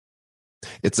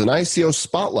It's an ICO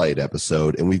Spotlight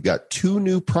episode, and we've got two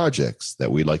new projects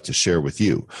that we'd like to share with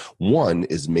you. One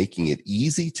is making it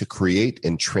easy to create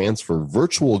and transfer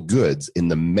virtual goods in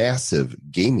the massive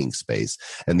gaming space,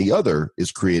 and the other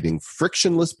is creating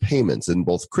frictionless payments in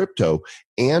both crypto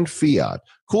and fiat.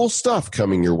 Cool stuff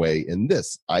coming your way in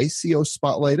this ICO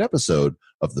Spotlight episode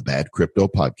of the Bad Crypto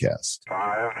Podcast.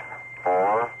 5,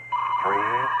 4, 3,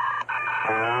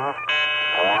 2,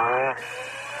 1,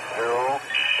 0,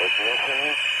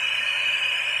 ignition.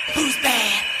 Who's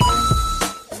bad?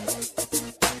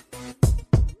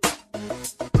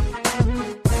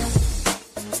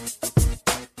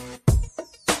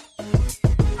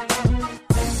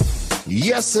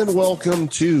 Yes, and welcome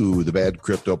to the Bad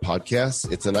Crypto Podcast.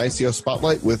 It's an ICO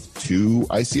Spotlight with two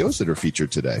ICOs that are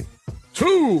featured today.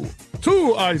 Two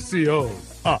ICOs.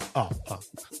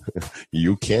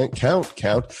 You can't count.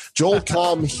 Joel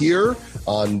Com here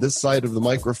on this side of the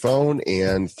microphone,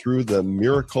 and through the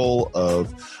miracle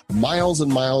of miles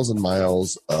and miles and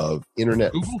miles of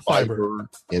internet fiber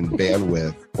and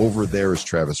bandwidth, over there is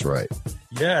Travis Wright.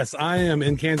 Yes, I am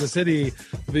in Kansas City,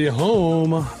 the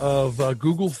home of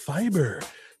Google Fiber.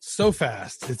 So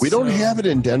fast. We don't have it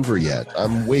in Denver yet.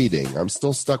 I'm waiting. I'm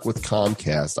still stuck with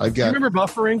Comcast. You remember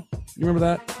buffering? You remember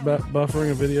that? Buffering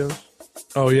of videos?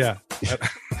 Oh, yeah.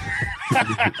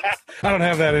 I don't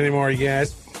have that anymore, you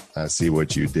guys. I see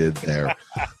what you did there.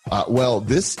 Well,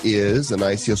 this is an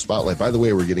ICO Spotlight. By the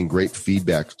way, we're getting great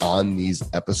feedback on these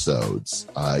episodes.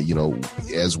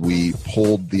 As we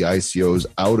pulled the ICOs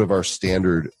out of our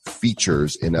standard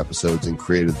features in episodes and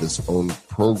created this own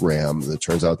program, it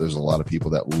turns out there's a lot of people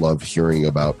that love hearing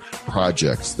about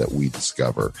projects that we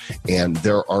discover. And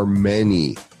there are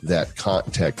many that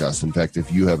contact us. In fact,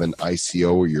 if you have an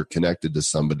ICO or you're connected to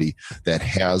somebody that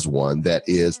has one that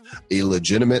is a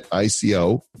legitimate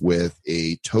ICO with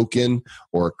a token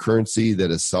or a currency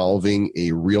that is solving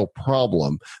a real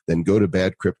problem, then go to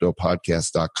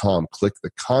badcryptopodcast.com, click the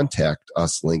contact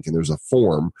us link, and there's a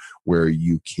form where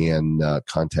you can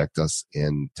contact us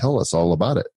and tell us all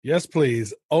about it. Yes,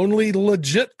 please. Only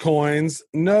legit coins,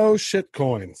 no shit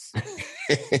coins.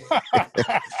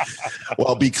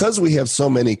 Well, because we have so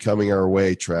many coming our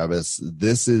way, Travis,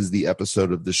 this is the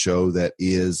episode of the show that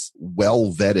is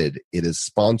well vetted. It is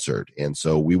sponsored. And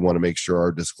so we want to make sure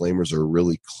our disclaimers are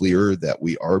really clear that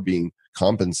we are being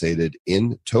compensated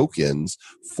in tokens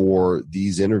for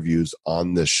these interviews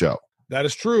on this show. That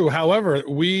is true. However,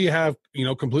 we have,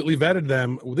 completely vetted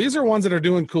them. These are ones that are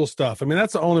doing cool stuff. I mean,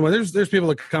 that's the only one. There's people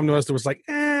that come to us that was like,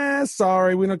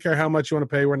 sorry, we don't care how much you want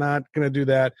to pay. We're not going to do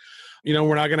that.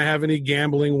 We're not going to have any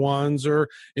gambling ones or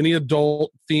any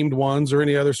adult themed ones or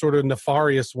any other sort of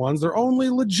nefarious ones. They're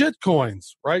only legit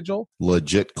coins, right, Joel?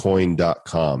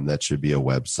 Legitcoin.com. That should be a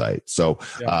website. So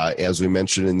as we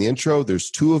mentioned in the intro, there's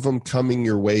two of them coming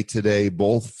your way today,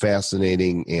 both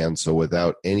fascinating. And so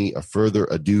without any further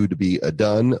ado to be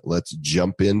done, let's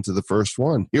jump into the first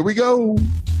one. Here we go.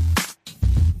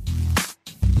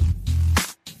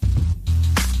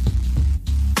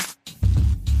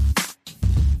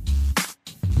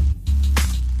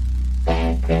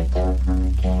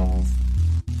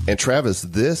 And Travis,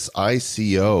 this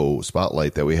ICO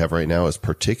Spotlight that we have right now is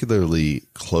particularly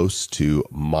close to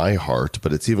my heart,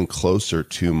 but it's even closer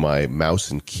to my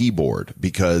mouse and keyboard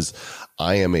because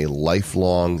I am a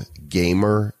lifelong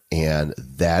gamer, and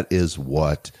that is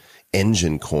what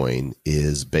Enjincoin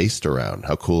is based around.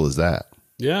 How cool is that?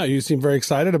 Yeah, you seem very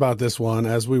excited about this one.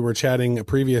 As we were chatting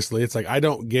previously, it's like I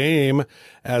don't game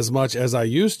as much as I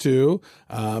used to.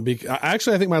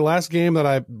 Actually, I think my last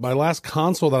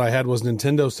console that I had was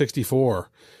Nintendo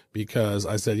 64 because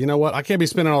I said, you know what? I can't be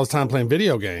spending all this time playing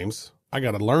video games. I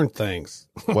got to learn things.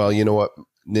 Well, you know what?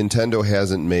 Nintendo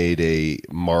hasn't made a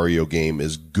Mario game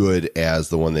as good as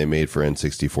the one they made for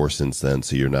N64 since then,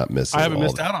 so you're not missing. I haven't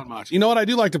missed out on much. You know what? I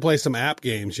do like to play some app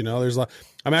games.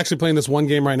 I'm actually playing this one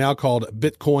game right now called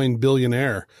Bitcoin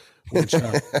Billionaire, which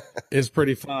is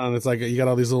pretty fun. It's like you got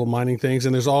all these little mining things,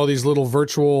 and there's all these little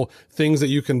virtual things that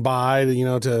you can buy,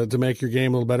 to make your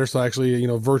game a little better. So actually,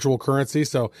 virtual currency.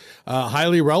 So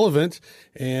highly relevant.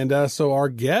 And so our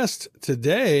guest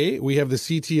today, we have the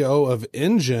CTO of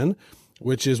Enjin,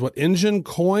 which is what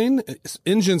Enjincoin,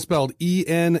 Enjin spelled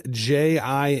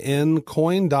ENJIN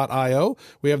coin.io.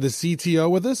 We have the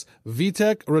CTO with us,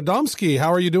 Vitek Radomski.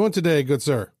 How are you doing today, good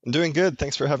sir? I'm doing good.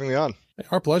 Thanks for having me on.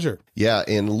 Our pleasure. Yeah,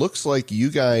 and looks like you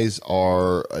guys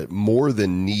are more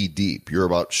than knee deep. You're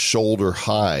about shoulder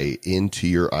high into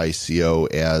your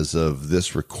ICO as of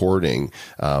this recording.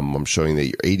 I'm showing that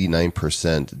you're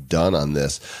 89% done on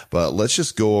this, but let's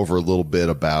just go over a little bit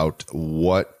about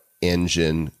what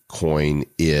Enjincoin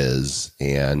is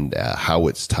and how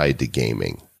it's tied to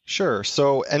gaming. Sure.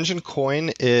 So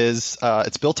Enjincoin is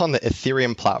it's built on the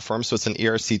Ethereum platform, so it's an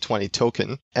ERC20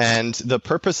 token, and the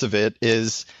purpose of it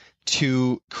is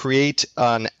to create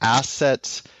an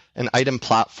item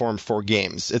platform for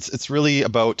games. It's really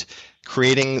about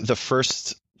creating the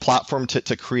first platform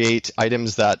to create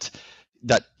items that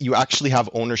you actually have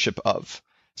ownership of.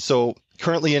 So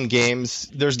currently in games,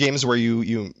 there's games where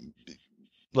you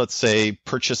let's say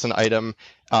purchase an item.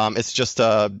 It's just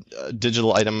a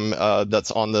digital item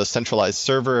that's on the centralized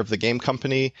server of the game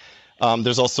company.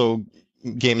 There's also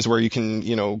games where you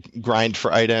can, grind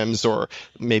for items or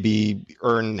maybe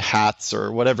earn hats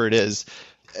or whatever it is.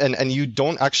 And you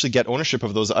don't actually get ownership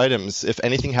of those items. If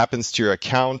anything happens to your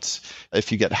account,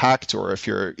 if you get hacked or if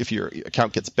your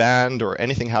account gets banned or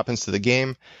anything happens to the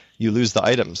game, you lose the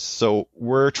items. So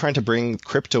we're trying to bring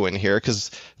crypto in here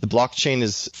because the blockchain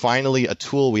is finally a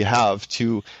tool we have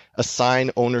to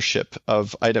assign ownership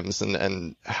of items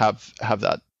and have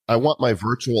that. I want my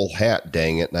virtual hat,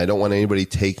 dang it, and I don't want anybody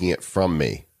taking it from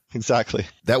me. Exactly.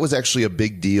 That was actually a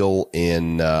big deal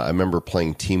in, I remember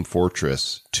playing Team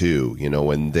Fortress 2,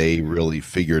 when they really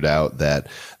figured out that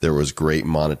there was great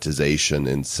monetization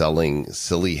in selling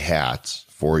silly hats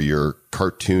for your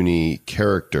cartoony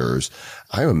characters.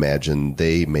 I imagine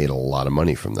they made a lot of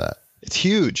money from that. It's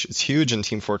huge. It's huge in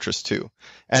Team Fortress 2.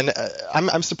 And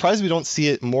I'm surprised we don't see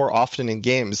it more often in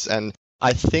games. And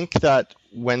I think that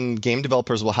when game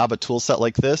developers will have a tool set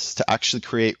like this to actually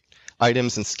create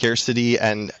items and scarcity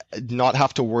and not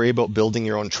have to worry about building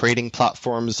your own trading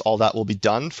platforms, all that will be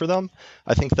done for them.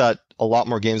 I think that a lot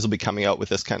more games will be coming out with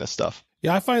this kind of stuff.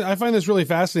 Yeah, I find this really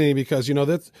fascinating because,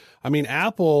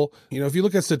 Apple, if you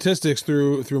look at statistics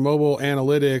through mobile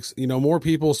analytics, more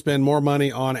people spend more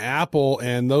money on Apple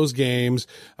and those games,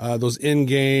 those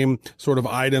in-game sort of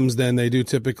items than they do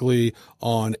typically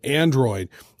on Android.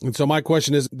 And so my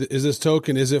question is this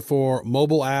token, is it for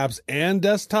mobile apps and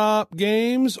desktop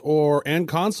games and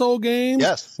console games?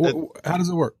 Yes. How does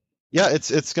it work? Yeah,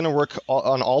 it's going to work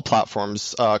on all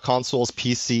platforms, consoles,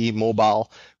 PC,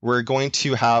 mobile. We're going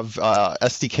to have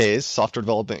SDKs, software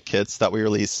development kits, that we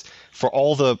release for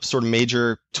all the sort of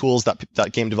major tools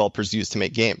that game developers use to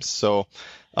make games. So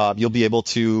you'll be able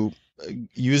to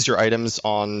use your items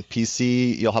on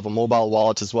PC. You'll have a mobile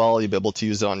wallet as well. You'll be able to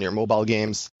use it on your mobile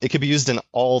games. It could be used in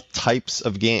all types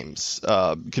of games.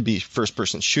 It could be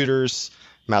first-person shooters,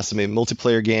 massively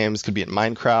multiplayer games, could be in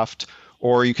Minecraft,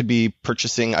 or you could be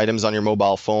purchasing items on your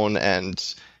mobile phone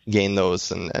and gain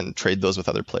those and trade those with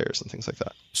other players and things like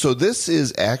that. So this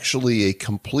is actually a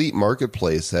complete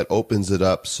marketplace that opens it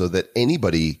up so that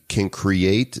anybody can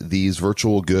create these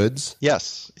virtual goods?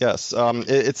 Yes.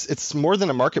 It's more than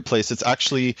a marketplace. It's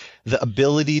actually the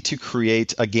ability to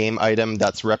create a game item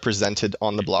that's represented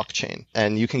on the blockchain.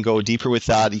 And you can go deeper with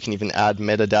that. You can even add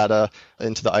metadata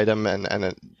into the item.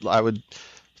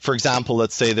 For example,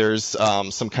 let's say there's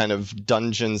some kind of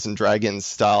Dungeons and Dragons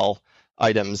style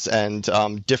items, and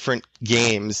different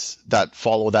games that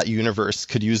follow that universe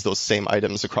could use those same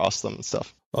items across them and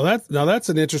stuff. Well, that's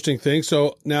an interesting thing.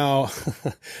 So now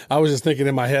I was just thinking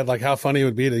in my head, like how funny it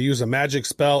would be to use a magic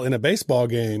spell in a baseball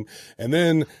game. And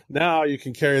then now you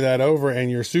can carry that over and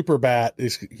your super bat you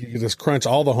can just crunch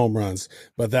all the home runs.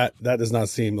 But that does not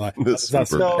seem like that's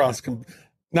not cross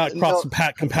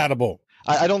compatible.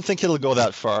 I don't think it'll go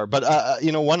that far, but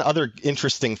one other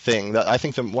interesting thing that I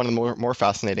think one of the more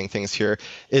fascinating things here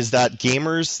is that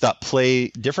gamers that play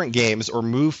different games or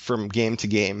move from game to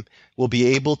game will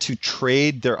be able to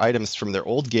trade their items from their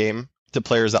old game to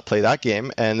players that play that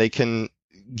game, and they can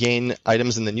gain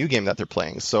items in the new game that they're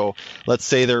playing. So let's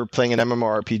say they're playing an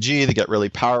MMORPG, they get really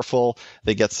powerful,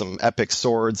 they get some epic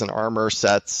swords and armor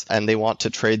sets, and they want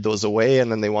to trade those away,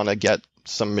 and then they want to get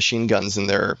some machine guns in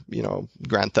their,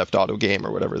 Grand Theft Auto game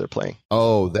or whatever they're playing.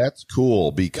 Oh, that's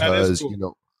cool because,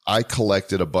 I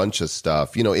collected a bunch of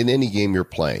stuff. In any game you're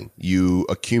playing, you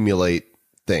accumulate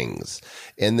things.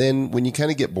 And then when you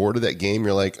kind of get bored of that game,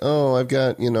 you're like, oh, I've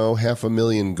got,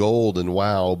 500,000 gold and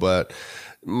WoW, but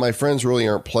my friends really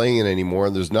aren't playing it anymore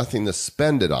and there's nothing to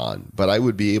spend it on. But I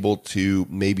would be able to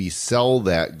maybe sell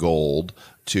that gold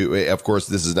to, of course,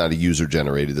 this is not a user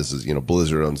generated. This is,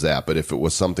 Blizzard owns that. But if it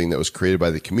was something that was created by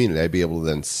the community, I'd be able to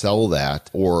then sell that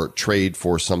or trade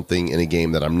for something in a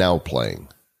game that I'm now playing.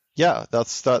 Yeah,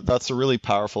 that's a really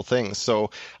powerful thing. So,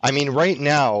 right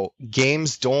now,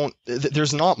 games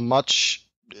there's not much,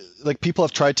 like people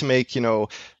have tried to make,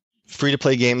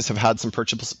 free-to-play games have had some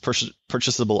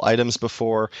purchasable items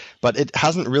before, but it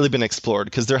hasn't really been explored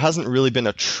because there hasn't really been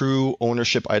a true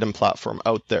ownership item platform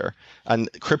out there. And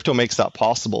crypto makes that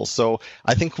possible. So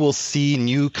I think we'll see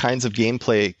new kinds of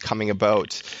gameplay coming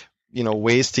about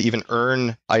ways to even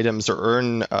earn items or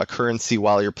earn currency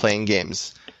while you're playing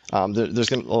games. There's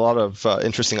going to be a lot of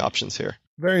interesting options here.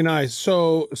 Very nice.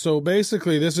 So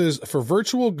basically this is for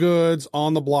virtual goods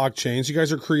on the blockchains. You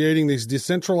guys are creating this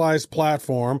decentralized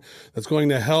platform that's going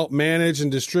to help manage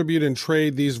and distribute and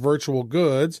trade these virtual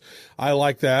goods. I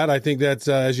like that. I think that's,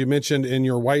 as you mentioned in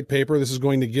your white paper, this is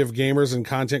going to give gamers and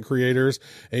content creators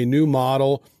a new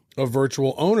model of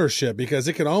virtual ownership, because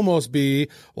it can almost be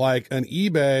like an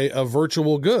eBay of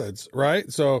virtual goods,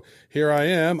 right? So here I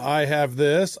am, I have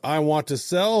this, I want to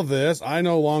sell this, I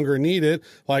no longer need it.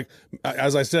 Like,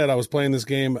 as I said, I was playing this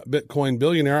game, Bitcoin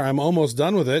Billionaire, I'm almost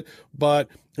done with it, but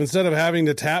instead of having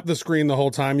to tap the screen the whole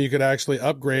time, you could actually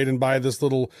upgrade and buy this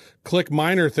little click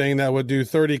miner thing that would do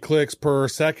 30 clicks per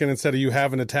second instead of you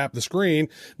having to tap the screen.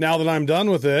 Now that I'm done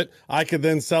with it, I could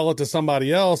then sell it to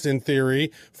somebody else in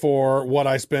theory for what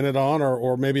I spent it on,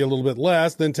 or maybe a little bit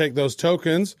less, then take those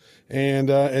tokens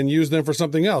and use them for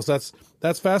something else.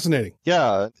 That's fascinating.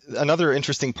 Yeah. Another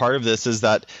interesting part of this is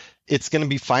that it's going to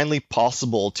be finally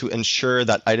possible to ensure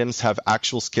that items have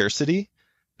actual scarcity.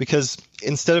 Because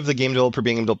instead of the game developer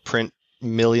being able to print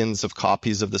millions of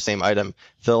copies of the same item,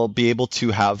 they'll be able to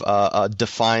have a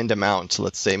defined amount.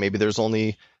 Let's say maybe there's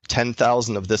only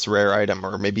 10,000 of this rare item,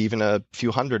 or maybe even a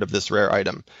few hundred of this rare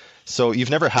item. So you've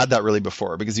never had that really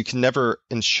before, because you can never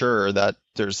ensure that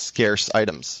there's scarce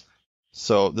items.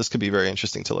 So this could be very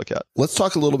interesting to look at. Let's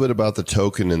talk a little bit about the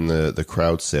token and the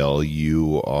crowd sale.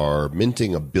 You are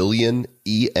minting 1 billion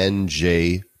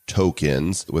ENJ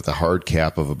tokens with a hard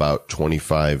cap of about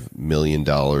 $25 million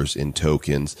in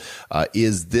tokens.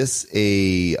 Is this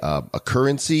a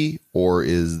currency, or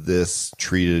is this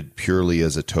treated purely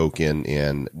as a token?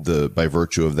 And by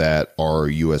virtue of that, are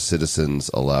U.S. citizens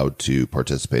allowed to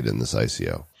participate in this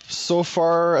ICO? So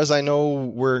far as I know,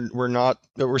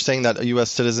 we're saying that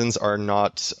U.S. citizens are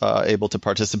not able to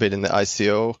participate in the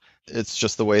ICO. It's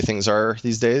just the way things are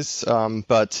these days.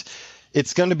 But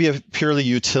it's going to be a purely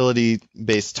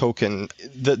utility-based token.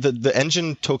 The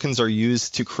engine tokens are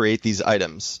used to create these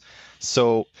items.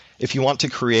 So if you want to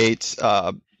create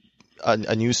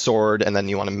a new sword, and then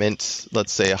you want to mint,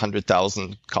 let's say,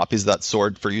 100,000 copies of that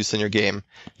sword for use in your game,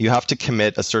 you have to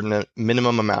commit a certain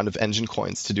minimum amount of engine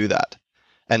coins to do that.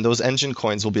 And those engine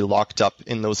coins will be locked up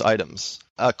in those items.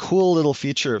 A cool little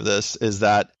feature of this is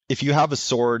that if you have a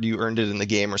sword, you earned it in the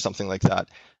game or something like that,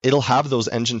 it'll have those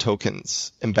engine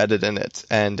tokens embedded in it.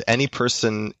 And any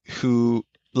person who,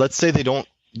 let's say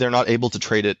they're not able to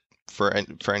trade it for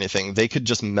anything, they could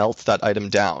just melt that item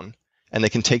down, and they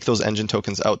can take those engine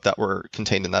tokens out that were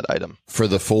contained in that item. For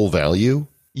the full value?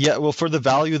 Yeah, well, for the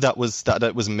value that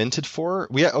it was minted for,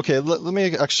 let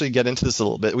me actually get into this a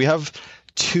little bit. We have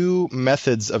two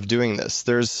methods of doing this.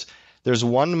 There's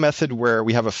one method where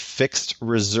we have a fixed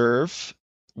reserve,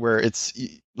 where it's,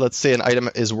 let's say an item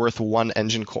is worth 1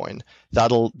 engine coin.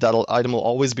 That'll item will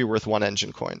always be worth 1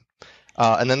 engine coin.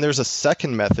 And then there's a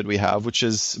second method we have, which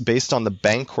is based on the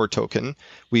Bancor token.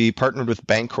 We partnered with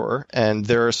Bancor, and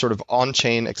they're a sort of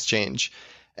on-chain exchange.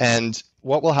 And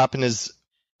what will happen is,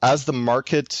 as the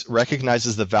market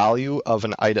recognizes the value of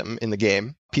an item in the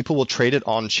game, people will trade it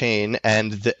on-chain,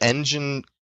 and the engine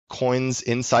coins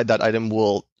inside that item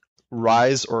will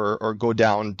rise or go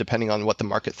down depending on what the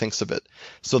market thinks of it.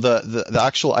 So the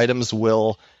actual items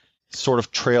will sort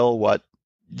of trail what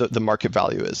the market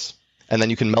value is. And then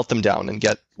you can melt them down and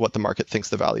get what the market thinks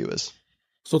the value is.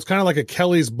 So it's kind of like a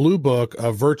Kelly's Blue Book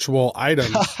of virtual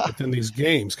items within these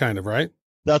games, kind of, right?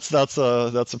 That's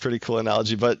a pretty cool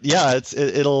analogy, but yeah,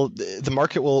 the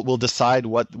market will decide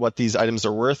what these items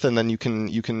are worth, and then you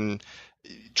can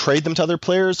trade them to other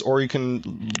players, or you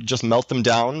can just melt them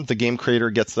down. The game creator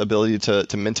gets the ability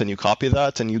to mint a new copy of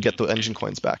that, and you get the engine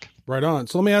coins back. Right on.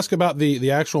 So let me ask about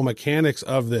the actual mechanics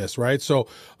of this, right? So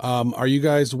are you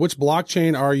guys, which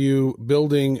blockchain are you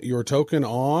building your token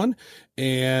on?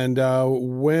 And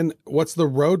what's the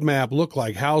roadmap look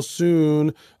like? How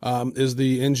soon is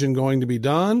the engine going to be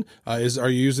done? Are you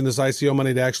using this ICO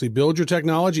money to actually build your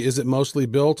technology? Is it mostly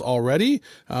built already?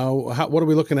 What are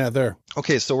we looking at there?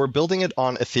 Okay, so we're building it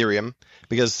on Ethereum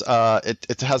because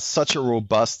it has such a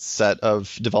robust set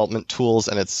of development tools,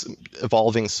 and it's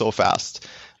evolving so fast.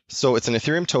 So it's an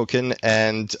Ethereum token,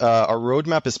 and our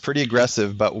roadmap is pretty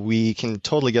aggressive, but we can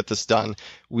totally get this done.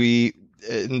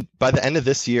 By the end of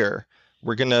this year,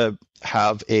 we're going to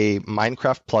have a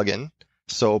Minecraft plugin,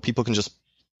 so people can just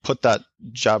put that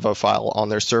Java file on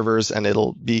their servers, and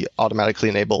it'll be automatically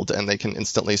enabled, and they can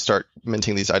instantly start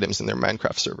minting these items in their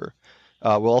Minecraft server.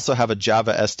 We'll also have a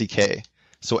Java SDK.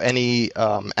 So any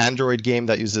Android game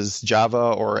that uses Java,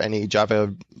 or any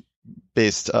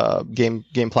Java-based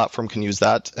game platform can use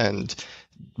that, and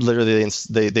literally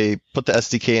they put the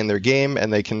SDK in their game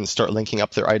and they can start linking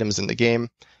up their items in the game,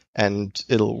 and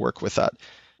it'll work with that.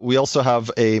 We also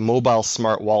have a mobile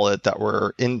smart wallet that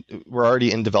we're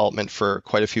already in development for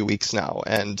quite a few weeks now,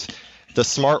 and the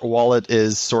smart wallet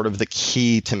is sort of the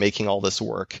key to making all this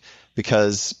work,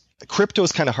 because crypto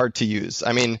is kind of hard to use.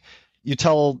 I mean, you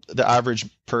tell the average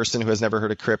person who has never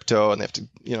heard of crypto, and they have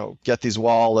to, get these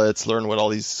wallets, learn what all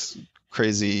these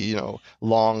crazy,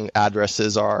 long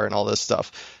addresses are and all this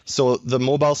stuff. So the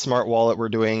mobile smart wallet we're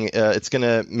doing, it's going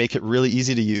to make it really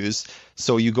easy to use.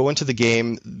 So you go into the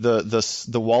game, the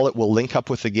wallet will link up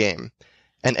with the game,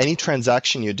 and any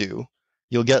transaction you do,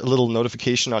 you'll get a little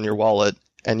notification on your wallet,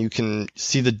 and you can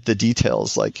see the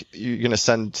details. Like, you're going to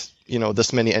send,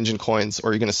 this many Enjincoins,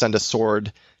 or you're going to send a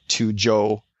sword to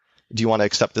Joe. Do you want to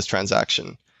accept this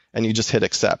transaction? And you just hit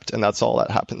accept, and that's all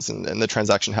that happens, and the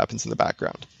transaction happens in the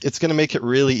background. It's going to make it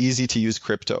really easy to use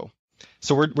crypto.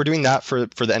 So we're doing that for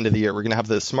the end of the year. We're going to have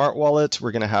the smart wallet,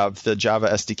 we're going to have the Java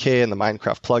SDK and the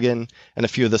Minecraft plugin, and a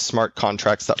few of the smart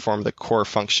contracts that form the core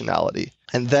functionality.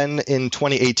 And then in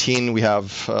 2018, we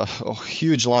have a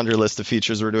huge laundry list of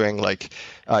features we're doing, like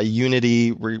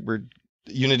Unity.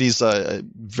 Unity's a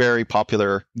very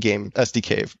popular game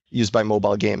SDK used by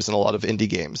mobile games and a lot of indie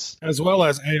games. As well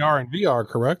as AR and VR,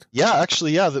 correct? Yeah,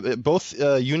 actually, yeah. Both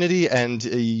Unity and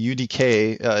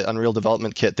UDK, Unreal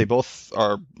Development Kit,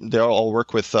 they all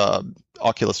work with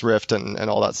Oculus Rift and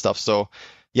all that stuff. So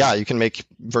yeah, you can make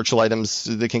virtual items.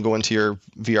 They can go into your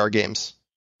VR games.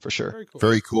 For sure. Very cool.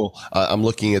 Very cool. I'm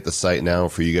looking at the site now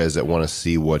for you guys that want to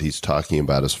see what he's talking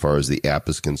about as far as the app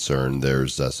is concerned.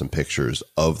 There's some pictures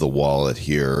of the wallet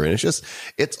here, and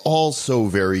it's all so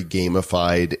very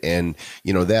gamified, and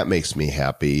that makes me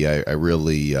happy. I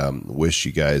really wish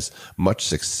you guys much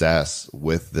success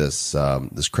with this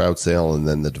crowd sale and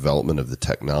then the development of the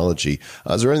technology.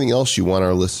 Is there anything else you want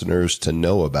our listeners to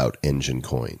know about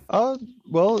Enjincoin?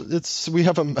 Well, we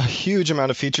have a huge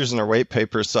amount of features in our white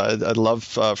paper, so I'd love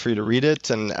for you to read it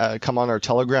and come on our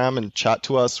Telegram and chat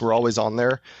to us. We're always on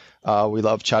there. We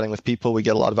love chatting with people. We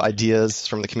get a lot of ideas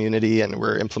from the community, and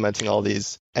we're implementing all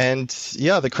these. And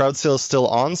yeah, the crowd sale is still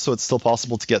on, so it's still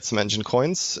possible to get some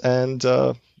Enjincoins. And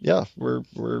I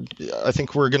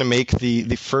think we're going to make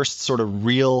the first sort of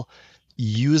real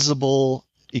usable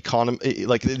economy,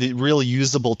 like the real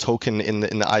usable token in the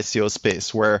ICO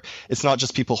space, where it's not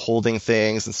just people holding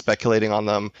things and speculating on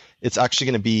them. It's actually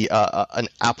going to be an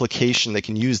application they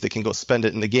can use. They can go spend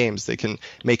it in the games. They can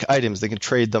make items. They can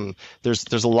trade them.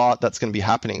 There's a lot that's going to be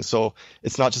happening. So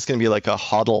it's not just going to be like a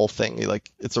hodl thing. Like,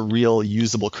 it's a real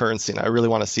usable currency, and I really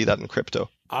want to see that in crypto.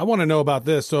 I want to know about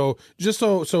this. So just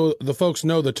so the folks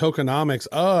know the tokenomics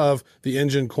of the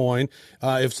Enjincoin,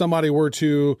 if somebody were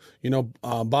to,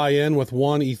 buy in with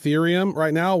one Ethereum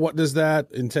right now, what does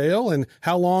that entail, and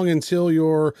how long until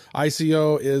your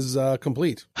ICO is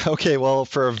complete? Okay, well,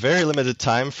 for a very limited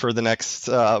time, for the next,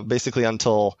 basically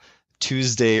until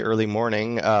Tuesday early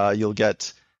morning, you'll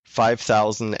get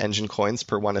 5,000 Enjincoins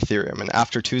per one Ethereum. And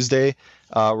after Tuesday,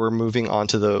 we're moving on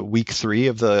to the week 3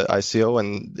 of the ICO,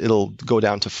 and it'll go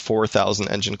down to 4,000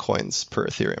 Enjincoins per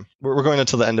Ethereum. We're going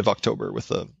until the end of October with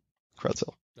the crowd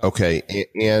sale. Okay.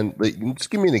 And just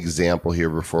give me an example here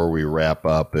before we wrap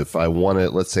up. If I want to,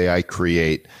 let's say I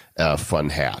create a fun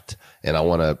hat and I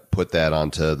want to put that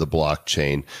onto the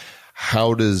blockchain.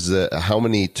 How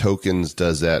many tokens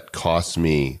does that cost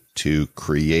me to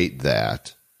create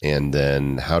that? And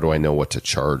then how do I know what to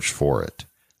charge for it?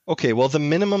 Okay, well, the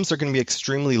minimums are going to be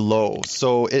extremely low.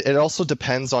 So it also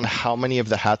depends on how many of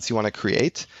the hats you want to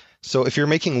create. So if you're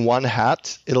making one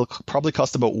hat, it'll probably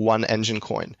cost about 1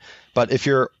 Enjincoin. But if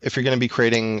you're going to be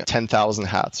creating 10,000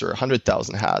 hats or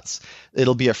 100,000 hats,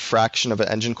 it'll be a fraction of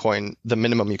an Enjincoin, the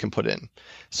minimum you can put in.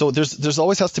 So there's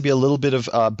always has to be a little bit of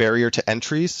a barrier to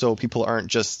entry, so people aren't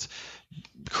just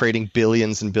creating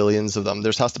billions and billions of them.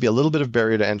 There has to be a little bit of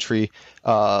barrier to entry,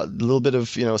 a little bit of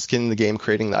skin in the game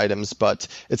creating the items, but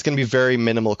it's going to be very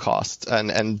minimal cost,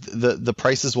 and the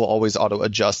prices will always auto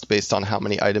adjust based on how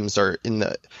many items are in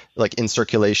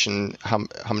circulation, how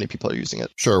many people are using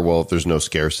it. Sure. Well, if there's no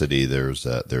scarcity,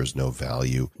 there's no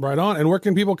value. Right on. And where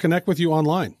can people connect with you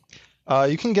online?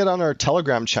 You can get on our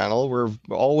Telegram channel. We're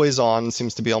always on,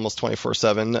 seems to be almost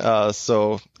 24/7.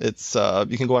 So it's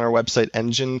you can go on our website,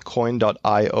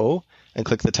 enjincoin.io, and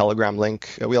click the Telegram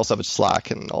link. We also have a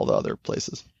Slack and all the other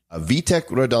places. Witek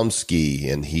Radomski,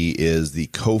 and he is the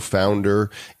co-founder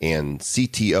and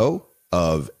CTO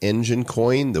of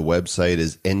Enjincoin. The website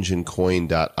is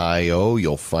enjincoin.io.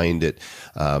 You'll find it,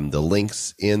 the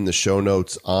links in the show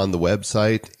notes on the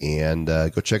website, and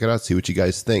go check it out. See what you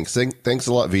guys think. Thanks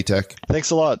a lot, Witek. Thanks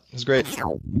a lot. It was great.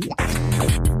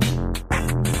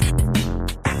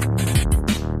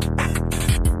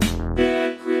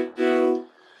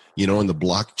 You know, in the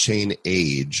blockchain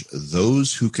age,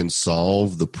 those who can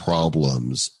solve the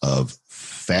problems of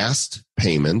fast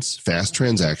payments, fast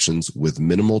transactions with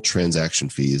minimal transaction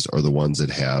fees are the ones that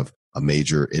have a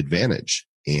major advantage.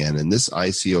 And in this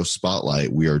ICO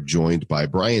Spotlight, we are joined by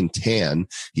Brian Tan.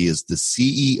 He is the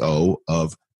CEO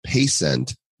of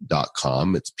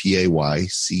Paycent.com. It's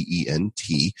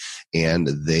Paycent, and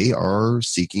they are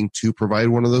seeking to provide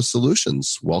one of those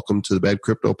solutions. Welcome to the Bad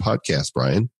Crypto Podcast,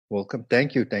 Brian. Welcome.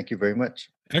 Thank you. Thank you very much.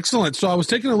 Excellent. So I was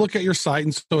taking a look at your site,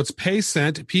 and so it's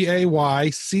Paycent,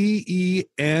 Paycent,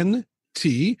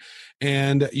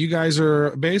 and you guys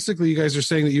are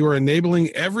saying that you are enabling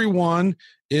everyone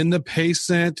in the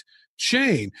Paycent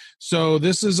chain. So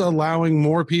this is allowing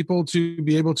more people to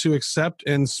be able to accept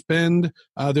and spend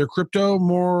their crypto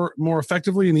more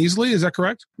effectively and easily. Is that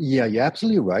correct? Yeah, you're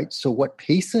absolutely right. So what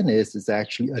Paycent is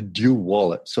actually a dual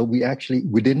wallet. So we actually,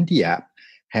 within the app,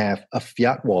 have a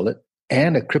fiat wallet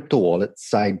and a crypto wallet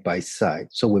side by side.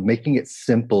 So we're making it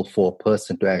simple for a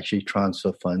person to actually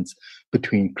transfer funds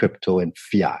between crypto and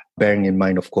fiat. Bearing in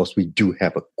mind, of course, we do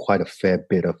have quite a fair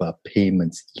bit of a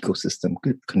payments ecosystem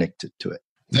connected to it.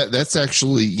 That's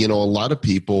actually, you know, a lot of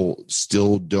people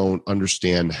still don't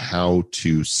understand how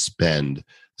to spend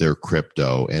their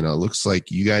crypto. And it looks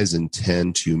like you guys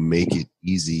intend to make it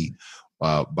easy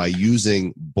by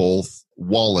using both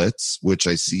wallets, which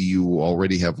I see you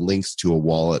already have links to a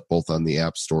wallet both on the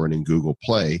App Store and in Google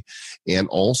Play, and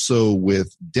also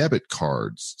with debit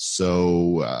cards.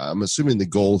 So I'm assuming the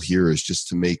goal here is just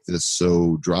to make this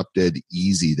so drop dead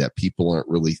easy that people aren't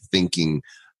really thinking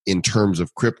in terms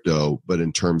of crypto, but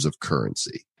in terms of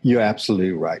currency. You're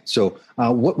absolutely right. So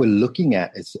what we're looking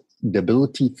at is the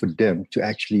ability for them to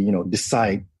actually,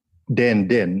 decide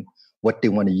then what they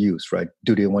want to use, right?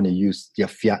 Do they want to use their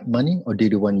fiat money or do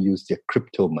they want to use their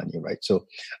crypto money, right? So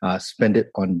spend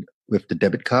it with the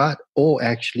debit card or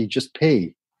actually just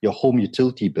pay your home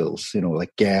utility bills,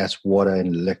 like gas, water,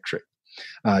 and electric,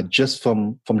 just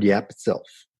from the app itself.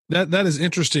 That is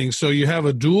interesting. So you have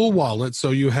a dual wallet.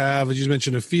 So you have, as you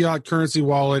mentioned, a fiat currency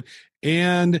wallet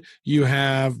and you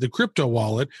have the crypto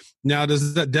wallet. Now,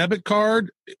 does that debit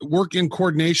card work in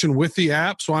coordination with the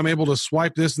app? So I'm able to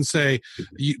swipe this and say,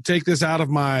 you take this out of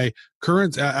my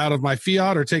out of my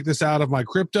fiat or take this out of my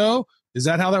crypto. Is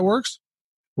that how that works?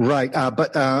 Right.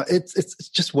 But it's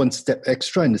just one step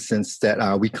extra in the sense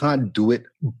that we can't do it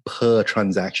per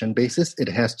transaction basis. It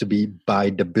has to be by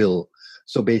the bill.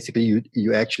 So basically,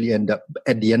 you actually end up,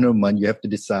 at the end of the month, you have to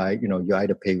decide, you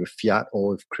either pay with fiat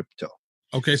or with crypto.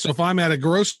 Okay, so if I'm at a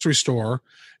grocery store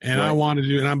and Right.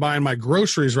 and I'm buying my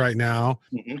groceries right now,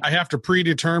 I have to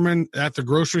predetermine at the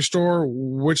grocery store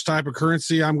which type of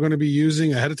currency I'm going to be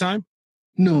using ahead of time?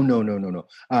 No.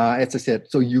 As I said,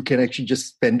 so you can actually just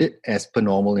spend it as per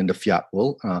normal in the fiat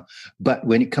world. But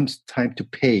when it comes time to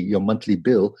pay your monthly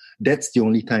bill, that's the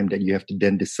only time that you have to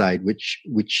then decide which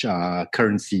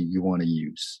currency you want to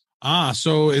use.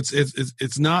 So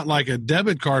it's not like a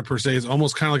debit card per se. It's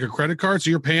almost kind of like a credit card. So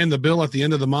you're paying the bill at the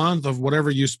end of the month of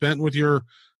whatever you spent with your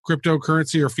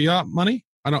cryptocurrency or fiat money.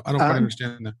 I don't quite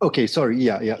understand that. Okay, sorry.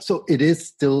 Yeah. So it is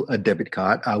still a debit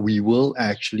card. We will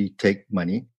actually take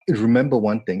money. Remember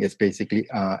one thing is basically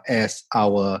as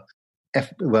our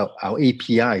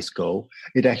APIs go,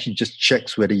 it actually just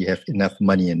checks whether you have enough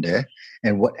money in there.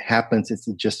 And what happens is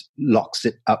it just locks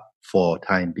it up for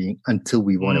time being until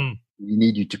we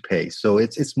need you to pay. So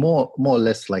it's more or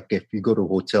less like if you go to a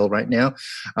hotel right now,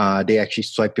 they actually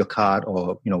swipe your card,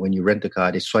 or when you rent a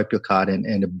car, they swipe your card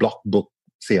and a block book,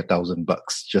 say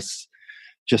 $1,000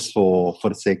 just for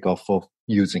the sake of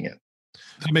using it.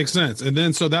 That makes sense. And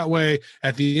then so that way,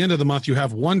 at the end of the month, you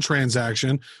have one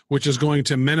transaction, which is going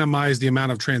to minimize the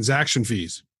amount of transaction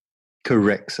fees.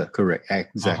 Correct, sir. Correct.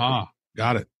 Exactly.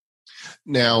 Got it.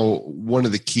 Now, one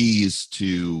of the keys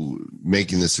to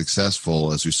making this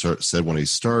successful, as we said when we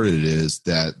started, is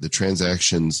that the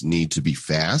transactions need to be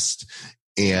fast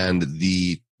and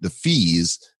the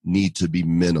fees need to be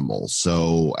minimal.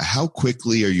 So how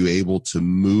quickly are you able to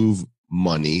move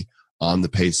money on the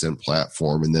Paycent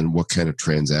platform? And then what kind of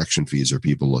transaction fees are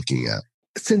people looking at?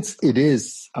 Since it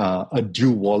is a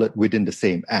dual wallet within the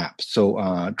same app,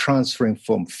 so transferring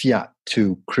from fiat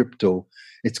to crypto,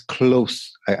 it's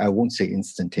close. I won't say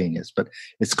instantaneous, but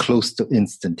it's close to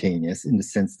instantaneous in the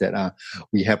sense that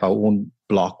we have our own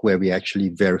block where we actually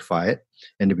verify it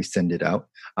and then we send it out.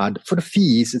 For the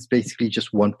fees, it's basically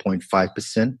just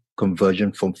 1.5%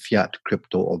 conversion from fiat to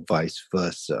crypto or vice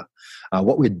versa.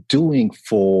 What we're doing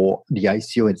for the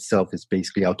ICO itself is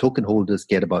basically our token holders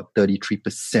get about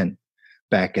 33%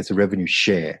 back as a revenue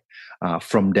share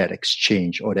from that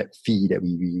exchange or that fee that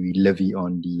we levy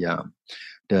on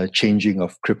the changing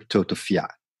of crypto to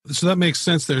fiat. So that makes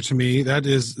sense there to me. That's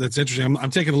interesting.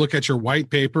 I'm taking a look at your white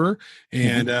paper,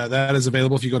 and that is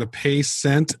available if you go to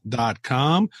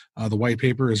paycent.com. The white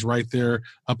paper is right there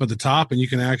up at the top, and you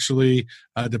can actually,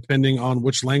 depending on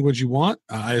which language you want,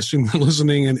 I assume you're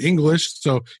listening in English,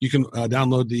 so you can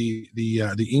download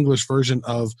the English version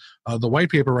of the white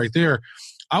paper right there.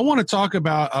 I want to talk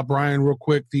about, Brian, real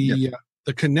quick, the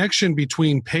connection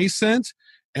between Paycent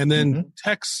and then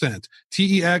Texcent,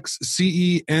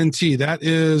 Texcent. That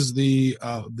is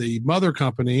the mother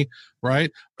company,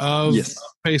 right, of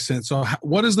Paycent. So,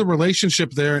 what is the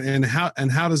relationship there, and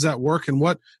how does that work, and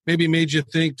what maybe made you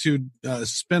think to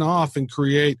spin off and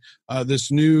create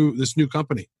this new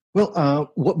company? Well,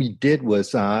 what we did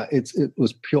was it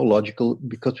was pure logical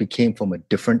because we came from a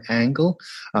different angle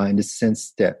in the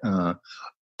sense that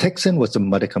Texcent was the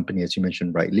mother company, as you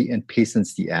mentioned rightly, and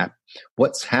Paycent's the app.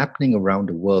 What's happening around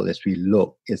the world as we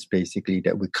look is basically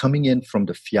that we're coming in from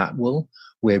the fiat world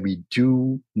where we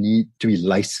do need to be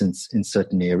licensed in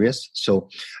certain areas. So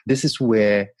this is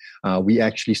where we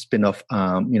actually spin off,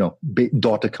 big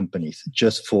daughter companies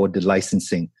just for the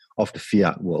licensing of the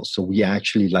fiat world. So we are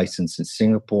actually licensed in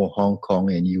Singapore, Hong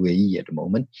Kong, and UAE at the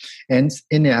moment, and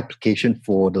in the application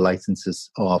for the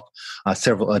licenses of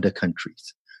several other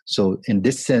countries. So in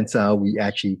this sense, we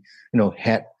actually,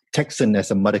 had Texcent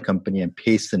as a mother company and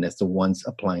Paycent as the ones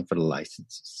applying for the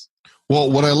licenses.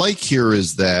 Well, what I like here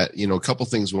is that, a couple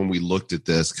things when we looked at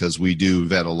this, because we do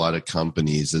vet a lot of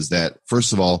companies, is that,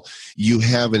 first of all, you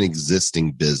have an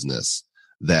existing business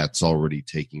that's already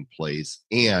taking place,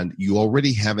 and you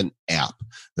already have an app.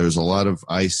 There's a lot of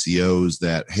ICOs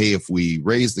that, hey, if we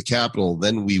raise the capital,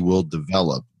 then we will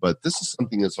develop. But this is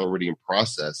something that's already in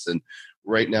process. And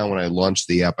right now, when I launch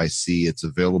the app, I see it's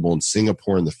available in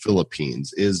Singapore and the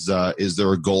Philippines. Is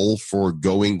there a goal for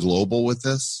going global with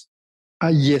this?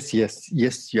 Yes,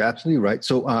 you're absolutely right.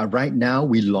 So right now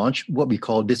we launched what we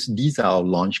call these are our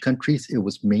launch countries. It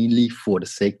was mainly for the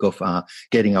sake of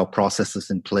getting our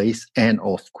processes in place and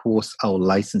of course our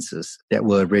licenses that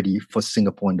were ready for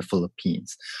Singapore and the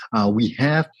Philippines. We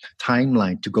have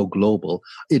timeline to go global.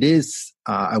 It is,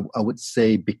 I would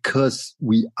say, because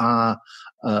we are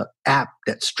an app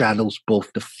that straddles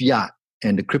both the fiat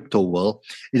and the crypto world,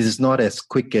 it is not as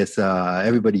quick as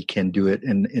everybody can do it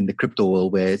in the crypto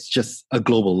world where it's just a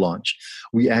global launch.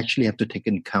 We actually have to take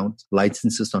into account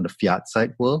licenses on the fiat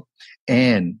side world.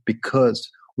 And because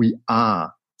we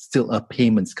are still a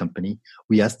payments company,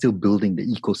 we are still building the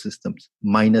ecosystems,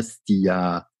 minus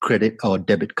the credit or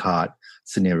debit card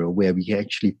scenario where we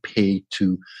actually pay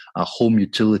to home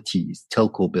utilities,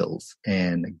 telco bills,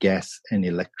 and gas and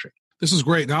electric. This is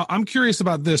great. Now, I'm curious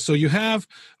about this. So you have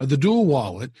the dual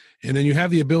wallet, and then you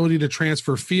have the ability to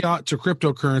transfer fiat to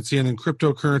cryptocurrency and then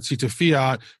cryptocurrency to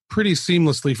fiat pretty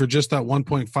seamlessly for just that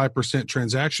 1.5%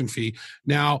 transaction fee.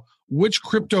 Now, which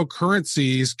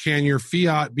cryptocurrencies can your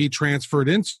fiat be transferred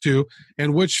into,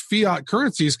 and which fiat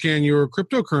currencies can your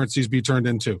cryptocurrencies be turned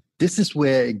into? This is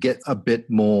where it gets a bit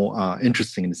more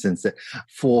interesting in the sense that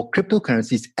for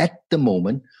cryptocurrencies at the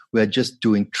moment, we're just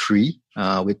doing three.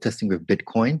 We're testing with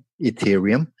Bitcoin,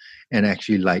 Ethereum, and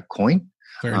actually Litecoin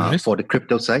for the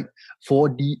crypto side. For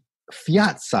the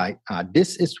fiat side,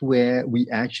 this is where we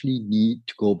actually need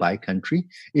to go by country.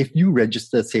 If you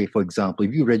register, say, for example,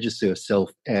 if you register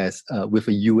yourself as with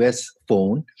a US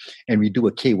phone and we do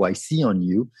a KYC on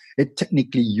you,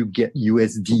 technically you get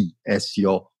USD as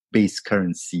your base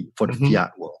currency for the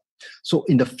fiat world. So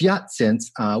in the fiat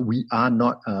sense, we are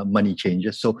not money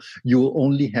changers. So you will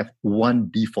only have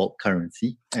one default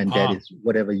currency, and that is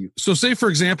whatever you... So say, for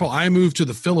example, I move to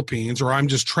the Philippines, or I'm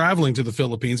just traveling to the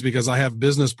Philippines because I have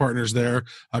business partners there,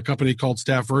 a company called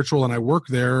Staff Virtual, and I work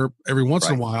there every once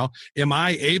in a while. Am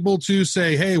I able to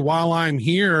say, hey, while I'm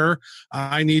here,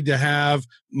 I need to have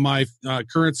my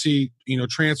currency,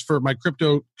 transfer, my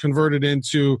crypto converted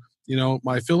into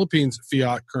my Philippines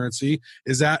fiat currency?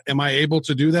 Am I able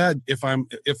to do that if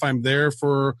I'm there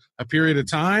for a period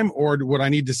of time, or would I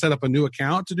need to set up a new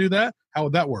account to do that? How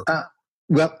would that work?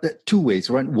 Well, two ways,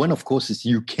 right? One, of course, is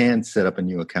you can set up a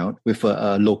new account with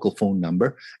a local phone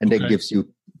number, and that gives you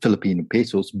Filipino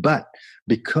pesos. But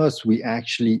because we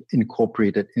actually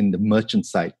incorporated in the merchant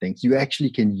side things, you actually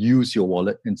can use your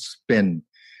wallet and spend,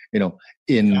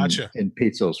 in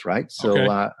pesos, right?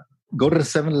 So, go to the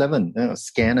 7-Eleven,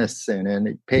 scan us, and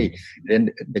then pay. Then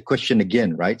the question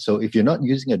again, right? So if you're not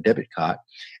using a debit card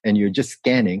and you're just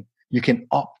scanning, you can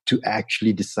opt to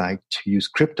actually decide to use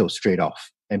crypto straight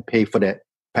off and pay for that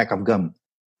pack of gum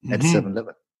at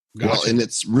 7-Eleven. Gotcha. Well, and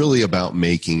it's really about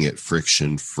making it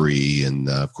friction free. And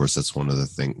of course, that's one of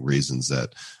the reasons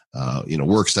that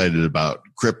we're excited about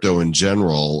crypto in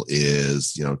general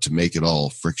is, to make it all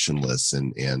frictionless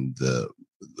and the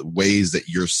ways that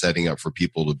you're setting up for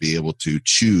people to be able to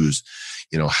choose,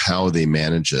 how they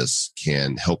manage this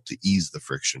can help to ease the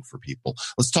friction for people.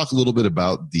 Let's talk a little bit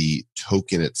about the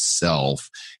token itself.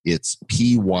 It's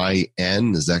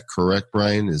PYN. Is that correct,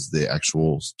 Brian? Is the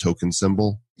actual token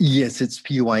symbol? Yes, it's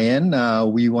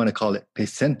PYN. We want to call it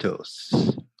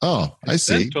Paycentos. Oh, I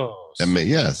see.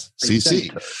 Yes,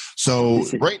 CC. So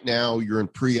CC. Right now you're in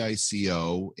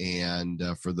pre-ICO, and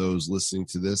for those listening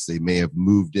to this, they may have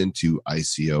moved into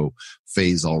ICO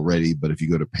phase already. But if you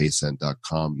go to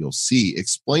paycent.com, you'll see.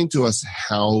 Explain to us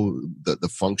how the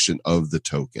function of the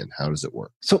token. How does it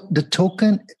work? So the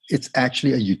token, it's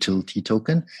actually a utility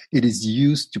token. It is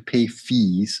used to pay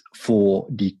fees for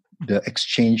the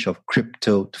exchange of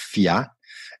crypto to fiat.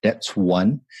 That's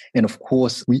one. And of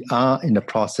course, we are in the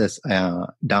process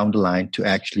down the line to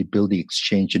actually build the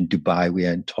exchange in Dubai. We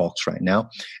are in talks right now.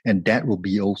 And that will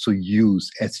be also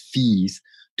used as fees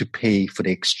to pay for the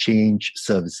exchange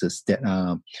services that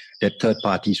third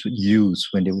parties would use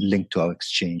when they would link to our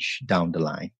exchange down the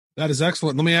line. That is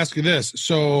excellent. Let me ask you this.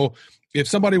 So if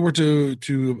somebody were to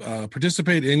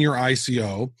participate in your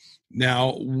ICO,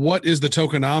 now, what is the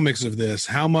tokenomics of this?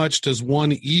 How much does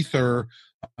one Ether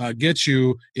get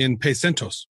you in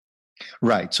Paycentos?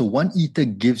 Right. So one Ether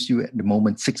gives you at the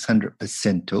moment 600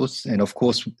 Paycentos. And of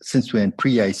course, since we're in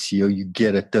pre-ICO, you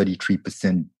get a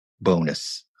 33%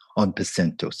 bonus on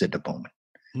Paycentos at the moment.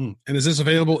 And is this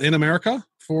available in America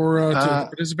to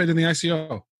participate in the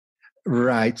ICO?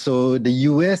 Right. So the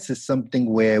US is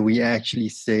something where we actually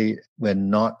say we're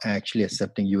not actually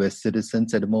accepting US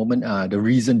citizens at the moment. The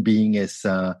reason being is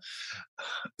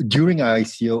during our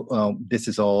ICO, this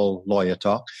is all lawyer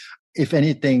talk. If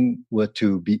anything were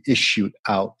to be issued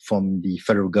out from the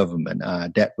federal government,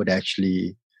 that would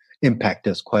actually impact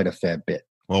us quite a fair bit.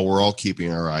 Well, we're all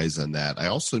keeping our eyes on that. I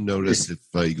also noticed if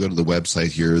you go to the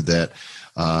website here that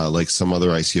like some other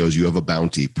ICOs, you have a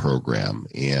bounty program.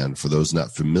 And for those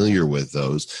not familiar with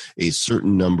those, a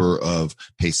certain number of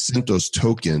Paycentos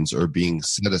tokens are being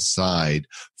set aside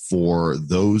for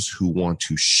those who want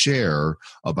to share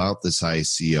about this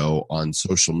ICO on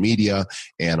social media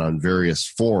and on various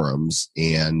forums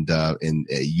and in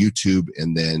YouTube.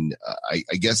 And then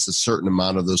I guess a certain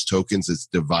amount of those tokens is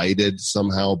divided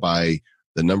somehow by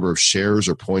the number of shares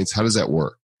or points. How does that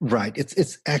work? Right.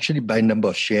 It's actually by number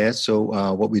of shares.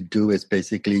 So what we do is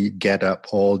basically get up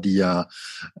all the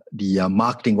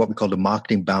marketing, what we call the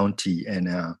marketing bounty, and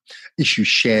issue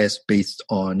shares based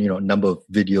on number of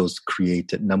videos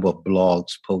created, number of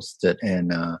blogs posted,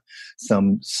 and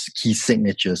some key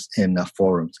signatures in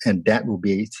forums. And that will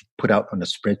be put out on a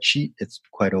spreadsheet. It's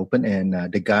quite open,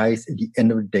 and the guys at the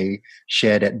end of the day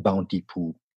share that bounty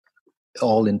pool,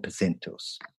 all in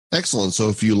Paycentos. Excellent. So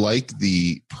if you like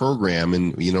the program,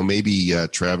 and maybe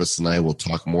Travis and I will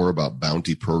talk more about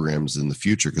bounty programs in the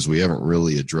future because we haven't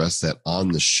really addressed that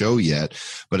on the show yet.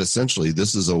 But essentially,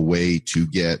 this is a way to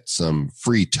get some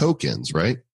free tokens,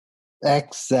 right?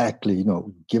 Exactly.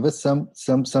 Give us some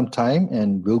time,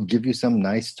 and we'll give you some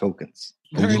nice tokens.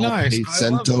 Very nice.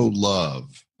 Paycento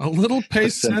love. A little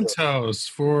Paycentos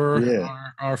for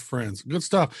our friends. Good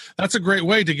stuff. That's a great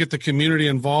way to get the community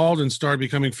involved and start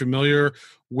becoming familiar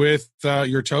with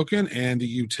your token and the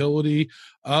utility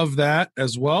of that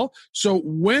as well. So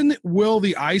when will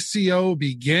the ICO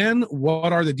begin?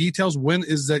 What are the details? When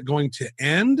is that going to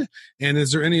end? And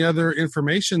is there any other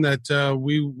information that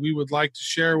we would like to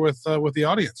share with the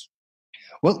audience?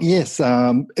 Well, yes,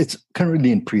 it's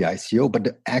currently in pre-ICO, but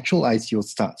the actual ICO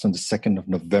starts on the 2nd of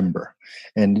November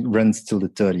and it runs till the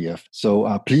 30th.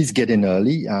 So please get in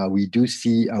early. We do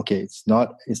see, it's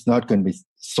not going to be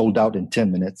sold out in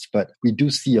 10 minutes, but we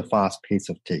do see a fast pace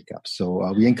of take-up.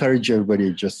 So we encourage everybody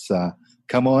to just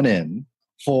come on in.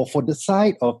 For the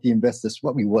side of the investors,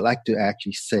 what we would like to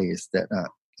actually say is that,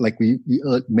 like we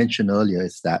mentioned earlier,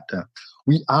 is that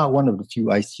we are one of the few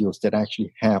ICOs that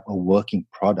actually have a working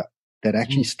product that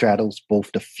actually straddles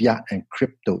both the fiat and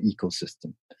crypto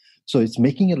ecosystem. So it's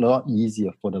making it a lot easier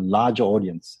for the larger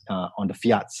audience on the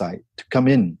fiat side to come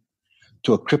in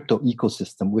to a crypto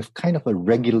ecosystem with kind of a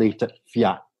regulated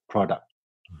fiat product.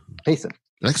 Paycent.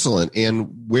 Excellent. And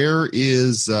where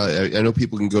is, I know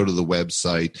people can go to the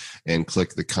website and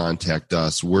click the contact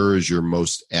us. Where is your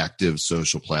most active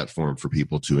social platform for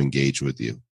people to engage with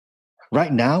you?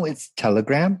 Right now, it's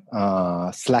Telegram.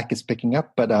 Slack is picking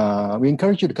up, but we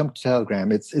encourage you to come to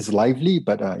Telegram. It's lively,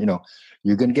 but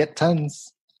you're going to get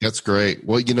tons. That's great.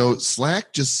 Well,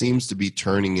 Slack just seems to be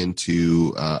turning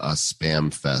into a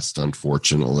spam fest,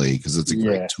 unfortunately, because it's a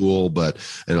great tool,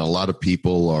 and a lot of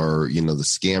people are, the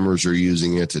scammers are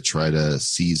using it to try to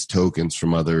seize tokens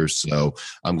from others. So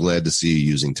I'm glad to see you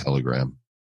using Telegram.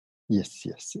 Yes.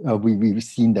 We've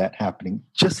seen that happening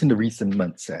just in the recent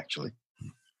months, actually.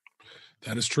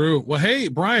 That is true. Well, hey,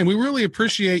 Brian, we really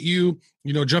appreciate you,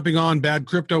 jumping on Bad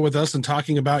Crypto with us and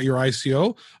talking about your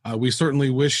ICO. We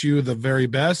certainly wish you the very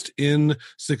best in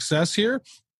success here.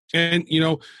 And,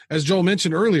 as Joel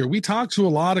mentioned earlier, we talked to a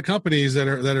lot of companies that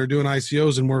are doing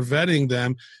ICOs, and we're vetting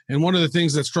them. And one of the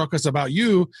things that struck us about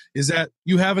you is that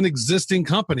you have an existing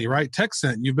company, right?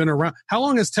 Techcent. You've been around. How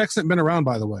long has Techcent been around,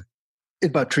 by the way?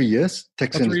 About 3 years.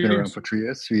 Techcent has been around for 3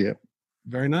 years. Yeah.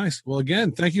 Very nice. Well,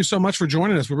 again, thank you so much for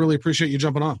joining us. We really appreciate you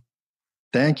jumping on.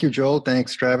 Thank you, Joel.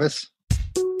 Thanks, Travis.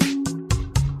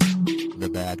 The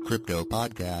Bad Crypto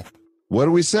Podcast. What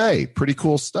do we say? Pretty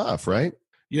cool stuff, right?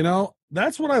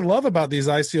 That's what I love about these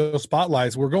ICO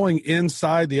spotlights. We're going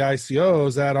inside the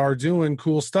ICOs that are doing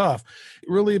cool stuff.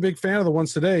 Really a big fan of the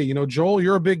ones today. Joel,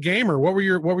 you're a big gamer. What were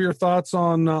your thoughts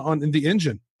on the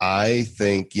engine? I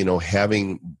think,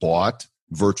 having bought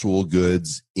virtual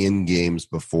goods in games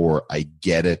before, I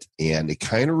get it. And it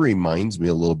kind of reminds me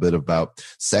a little bit about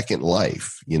Second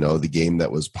Life, the game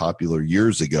that was popular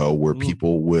years ago where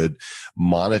people would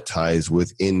monetize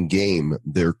with in-game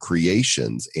their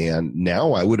creations. And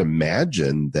now I would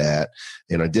imagine that,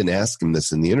 and I didn't ask him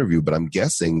this in the interview, but I'm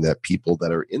guessing that people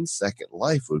that are in Second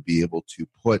Life would be able to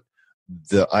put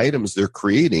the items they're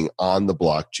creating on the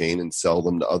blockchain and sell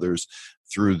them to others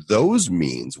through those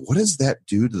means. What does that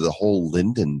do to the whole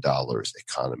Linden dollars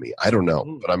economy? I don't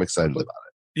know, but I'm excited about it.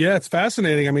 Yeah, it's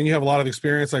fascinating. I mean, you have a lot of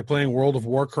experience like playing World of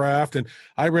Warcraft, and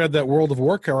I read that World of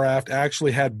Warcraft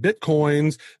actually had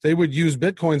Bitcoins. They would use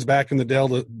Bitcoins back in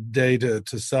the day to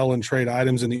sell and trade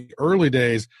items in the early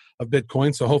days of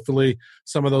Bitcoin. So hopefully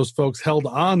some of those folks held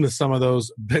on to some of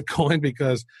those Bitcoin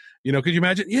because, could you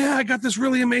imagine? Yeah, I got this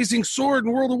really amazing sword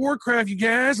in World of Warcraft, you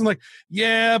guys. And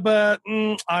yeah, but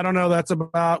I don't know. That's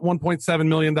about $1.7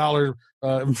 million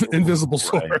invisible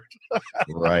sword.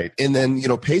 Right. And then,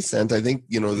 Paycent, I think,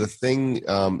 the thing,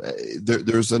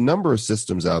 there's a number of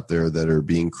systems out there that are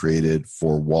being created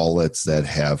for wallets that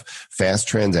have fast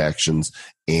transactions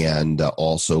and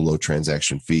also low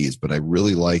transaction fees. But I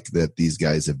really like that these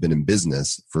guys have been in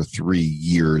business for 3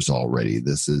 years already.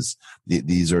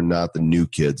 These are not the new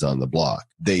kids on the block.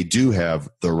 They do have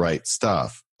the right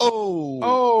stuff.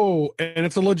 Oh, and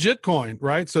it's a legit coin,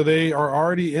 right? So they are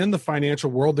already in the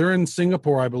financial world. They're in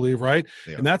Singapore, I believe, right?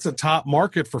 And that's a top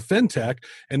market for fintech.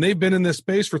 And they've been in this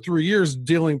space for 3 years,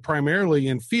 dealing primarily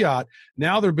in fiat.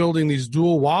 Now they're building these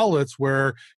dual wallets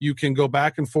where you can go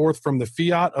back and forth from the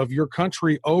fiat of your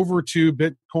country over to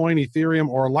Bitcoin, Ethereum,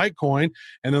 or Litecoin.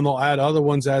 And then they'll add other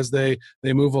ones as they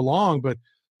move along. But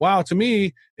wow, to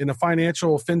me, in a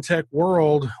financial fintech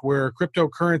world where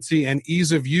cryptocurrency and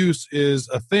ease of use is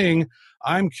a thing,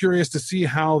 I'm curious to see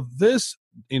how this,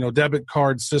 debit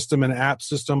card system and app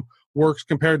system works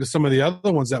compared to some of the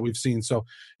other ones that we've seen. So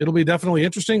it'll be definitely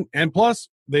interesting. And plus,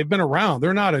 they've been around.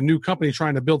 They're not a new company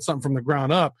trying to build something from the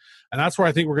ground up. And that's where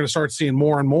I think we're going to start seeing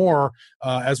more and more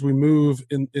as we move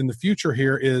in the future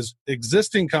here is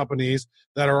existing companies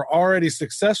that are already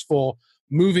successful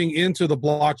moving into the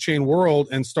blockchain world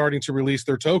and starting to release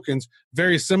their tokens,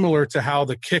 very similar to how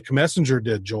the Kik Messenger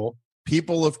did, Joel.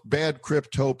 People of Bad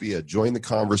Cryptopia, join the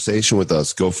conversation with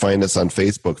us. Go find us on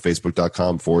Facebook,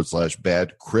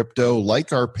 facebook.com/Bad Crypto.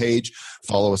 Like our page.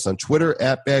 Follow us on Twitter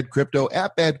 @Bad Crypto,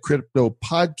 @Bad Crypto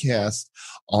Podcast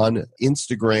on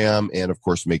Instagram. And, of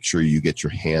course, make sure you get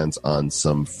your hands on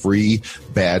some free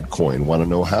Bad Coin. Want to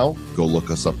know how? Go look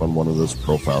us up on one of those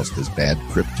profiles because Bad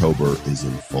Cryptober is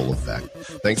in full effect.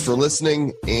 Thanks for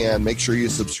listening, and make sure you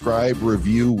subscribe,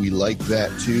 review. We like that,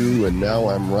 too. And now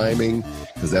I'm rhyming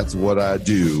because that's what I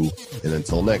do. And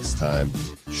until next time,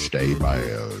 stay bad.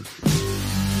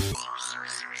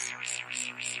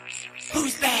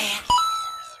 Who's bad?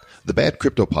 The Bad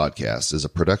Crypto Podcast is a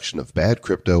production of Bad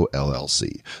Crypto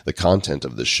LLC. The content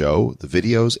of the show, the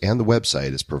videos, and the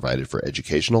website is provided for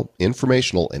educational,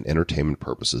 informational, and entertainment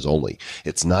purposes only.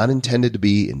 It's not intended to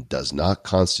be and does not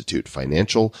constitute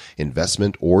financial,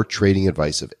 investment, or trading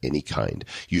advice of any kind.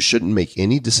 You shouldn't make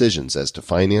any decisions as to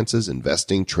finances,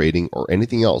 investing, trading, or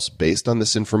anything else based on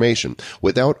this information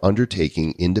without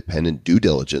undertaking independent due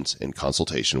diligence and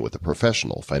consultation with a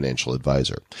professional financial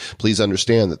advisor. Please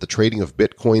understand that the trading of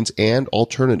Bitcoins and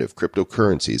alternative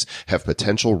cryptocurrencies have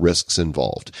potential risks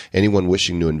involved. Anyone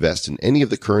wishing to invest in any of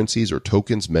the currencies or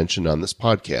tokens mentioned on this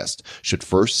podcast should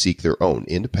first seek their own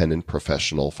independent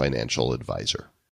professional financial advisor.